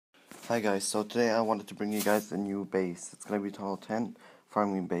Hi guys, so today I wanted to bring you guys a new base. It's gonna be TH10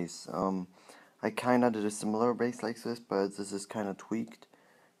 farming base. I kinda did a similar base like this, but this is kinda tweaked.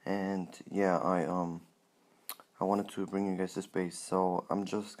 And yeah, I wanted to bring you guys this base. So I'm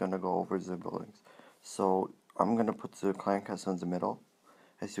just gonna go over the buildings. So I'm gonna put the clan castle in the middle.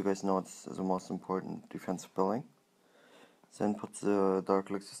 As you guys know, it's the most important defensive building. Then put the dark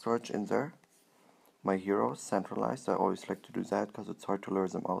elixir storage in there. My heroes centralized. I always like to do that because it's hard to lure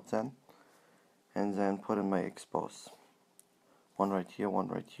them out then. And then put in my expose. One right here,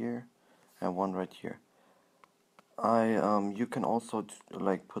 and one right here. You can also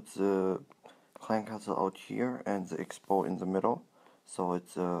put the clan castle out here and the expo in the middle, so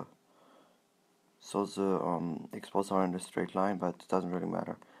it's the expos are in a straight line, but it doesn't really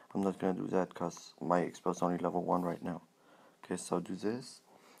matter. I'm not gonna do that because my expo is only level 1 right now. Okay, so do this,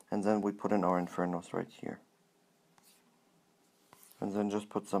 and then we put in our infernos right here. And then just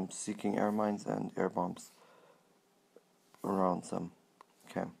put some seeking air mines and air bombs around them.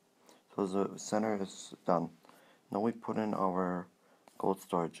 Okay, so the center is done. Now we put in our gold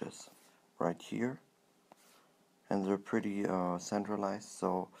storages right here, and they're pretty centralized,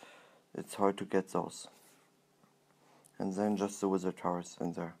 so it's hard to get those. And then just the wizard towers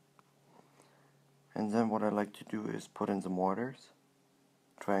in there. And then what I like to do is put in the mortars,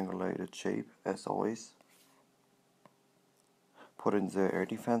 triangulated shape as always. Put in the air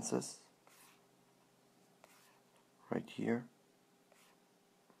defenses right here.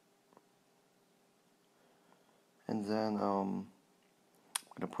 And then I'm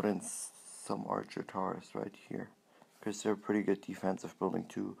gonna put in some archer towers right here, because they're a pretty good defensive building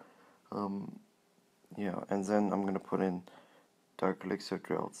too. Yeah, and then I'm gonna put in dark elixir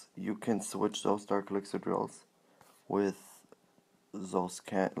drills. You can switch those dark elixir drills with those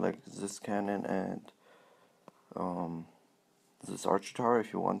this cannon and this archer tower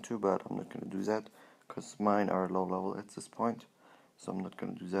if you want to, but I'm not gonna do that because mine are low level at this point, so I'm not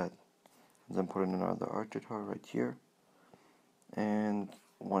gonna do that. And then put in another archer tower right here and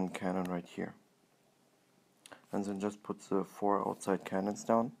one cannon right here, and then just put the 4 outside cannons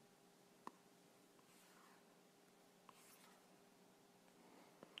down.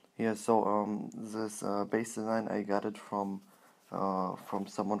 Yeah, so this base design, I got it from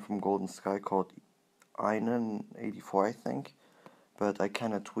someone from Golden Sky called Einen84, I think, but I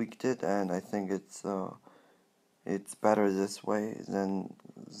kind of tweaked it, and I think it's better this way than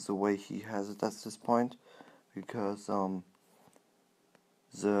the way he has it at this point, because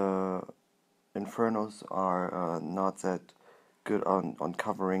the infernos are not that good on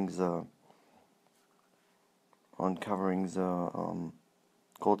covering the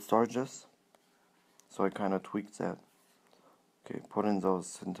gold storages, so I kind of tweaked that. Okay, put in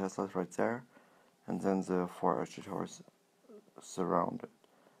those Teslas right there, and then the 4 archer towers surround it.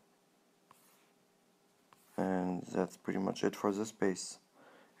 And that's pretty much it for this base.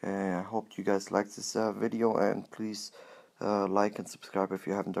 I hope you guys liked this video, and please like and subscribe if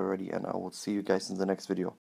you haven't already, and I will see you guys in the next video.